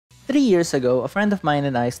3 years ago, a friend of mine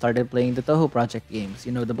and I started playing the Toho Project games.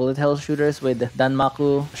 You know, the bullet hell shooters with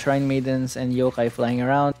Danmaku, Shrine Maidens, and yokai flying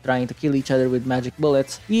around, trying to kill each other with magic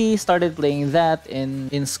bullets. We started playing that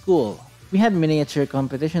in school. We had miniature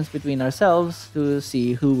competitions between ourselves to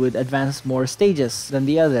see who would advance more stages than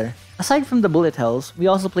the other. Aside from the bullet hells, we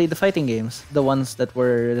also played the fighting games, the ones that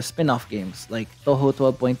were the spin-off games, like Toho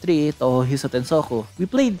 12.3, Toho Hisotensoku. We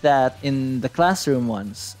played that in the classroom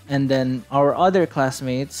once, and then our other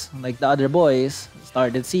classmates, like the other boys,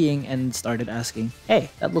 started seeing and started asking, "Hey,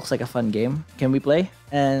 that looks like a fun game. Can we play?"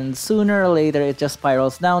 And sooner or later, it just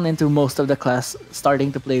spirals down into most of the class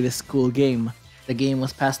starting to play this cool game. The game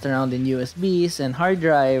was passed around in USBs and hard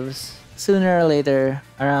drives. Sooner or later,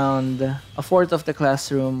 around a fourth of the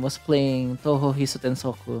classroom was playing Toho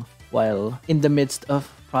Hisotensoku while in the midst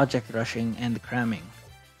of project rushing and cramming.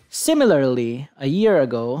 Similarly, a year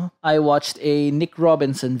ago, I watched a Nick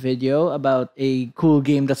Robinson video about a cool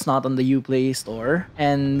game that's not on the Uplay store,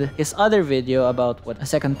 and his other video about what a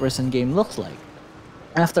second-person game looks like.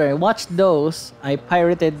 After I watched those, I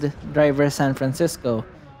pirated Driver San Francisco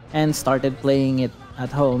and started playing it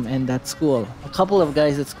at home and at school. A couple of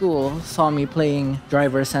guys at school saw me playing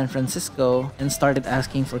Driver San Francisco and started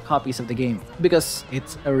asking for copies of the game because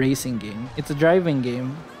it's a racing game. It's a driving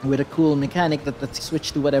game with a cool mechanic that lets you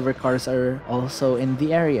switch to whatever cars are also in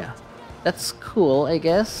the area. That's cool, I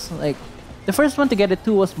guess. Like, the first one to get it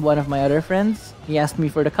too was one of my other friends. He asked me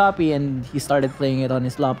for the copy and he started playing it on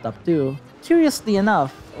his laptop too. Curiously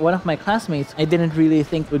enough, one of my classmates I didn't really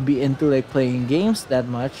think would be into like playing games that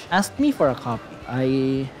much asked me for a copy.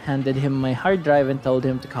 I handed him my hard drive and told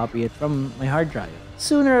him to copy it from my hard drive.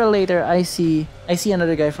 Sooner or later, I see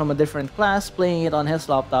another guy from a different class playing it on his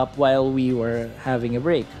laptop while we were having a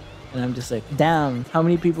break. And I'm just like, damn, how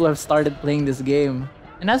many people have started playing this game?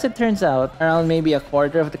 And as it turns out, around maybe a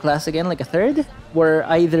quarter of the class again, like a third, were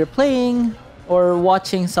either playing or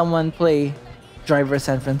watching someone play Driver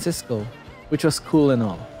San Francisco, which was cool and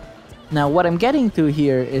all. Now, what I'm getting to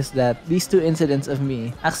here is that these two incidents of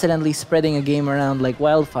me accidentally spreading a game around like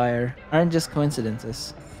wildfire aren't just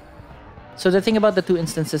coincidences. So the thing about the two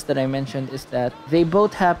instances that I mentioned is that they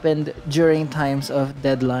both happened during times of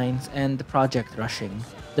deadlines and project rushing.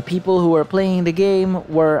 The people who were playing the game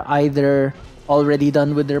were either already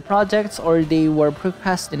done with their projects or they were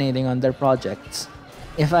procrastinating on their projects.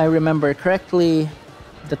 If I remember correctly,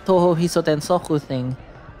 the Toho Hisotensoku thing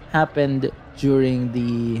happened during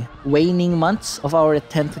the waning months of our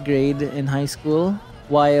 10th grade in high school,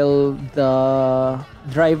 while the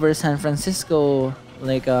Driver San Francisco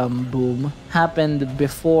boom happened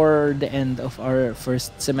before the end of our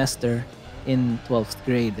first semester in 12th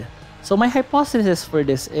grade. So my hypothesis for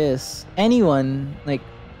this is any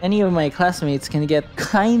of my classmates can get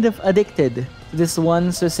kind of addicted to this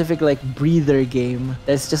one specific breather game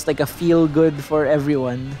that's just like a feel good for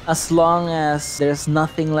everyone, as long as there's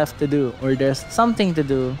nothing left to do or there's something to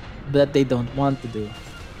do that they don't want to do.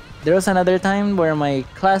 There was another time where my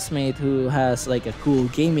classmate who has like a cool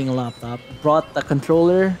gaming laptop brought a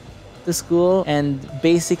controller to school and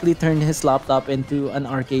basically turned his laptop into an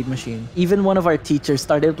arcade machine. Even one of our teachers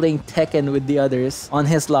started playing Tekken with the others on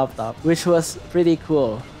his laptop, which was pretty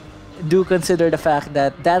cool. Do consider the fact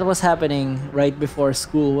that that was happening right before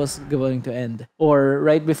school was going to end, or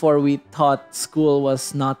right before we thought school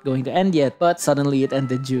was not going to end yet, but suddenly it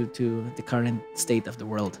ended due to the current state of the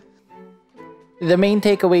world. The main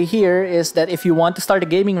takeaway here is that if you want to start a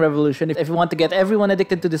gaming revolution, if you want to get everyone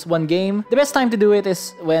addicted to this one game, the best time to do it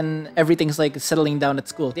is when everything's like settling down at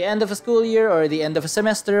school. The end of a school year or the end of a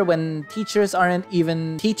semester, when teachers aren't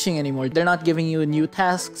even teaching anymore. They're not giving you new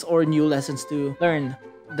tasks or new lessons to learn.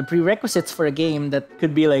 The prerequisites for a game that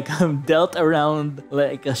could be like dealt around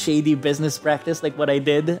like a shady business practice, like what I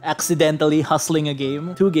did, accidentally hustling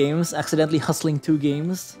accidentally hustling two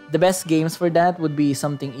games. The best games for that would be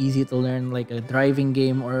something easy to learn, like a driving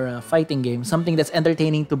game or a fighting game, something that's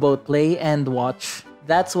entertaining to both play and watch.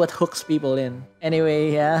 That's what hooks people in.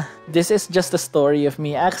 Anyway, yeah, this is just a story of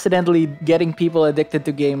me accidentally getting people addicted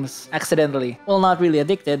to games. Accidentally. Well, not really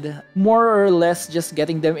addicted. More or less just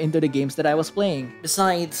getting them into the games that I was playing.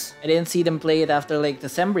 Besides, I didn't see them play it after like the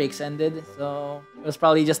sem breaks ended. So it was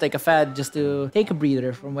probably just like a fad just to take a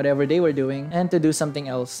breather from whatever they were doing and to do something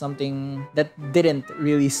else. Something that didn't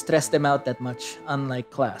really stress them out that much, unlike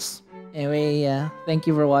class. Anyway, yeah, thank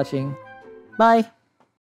you for watching. Bye!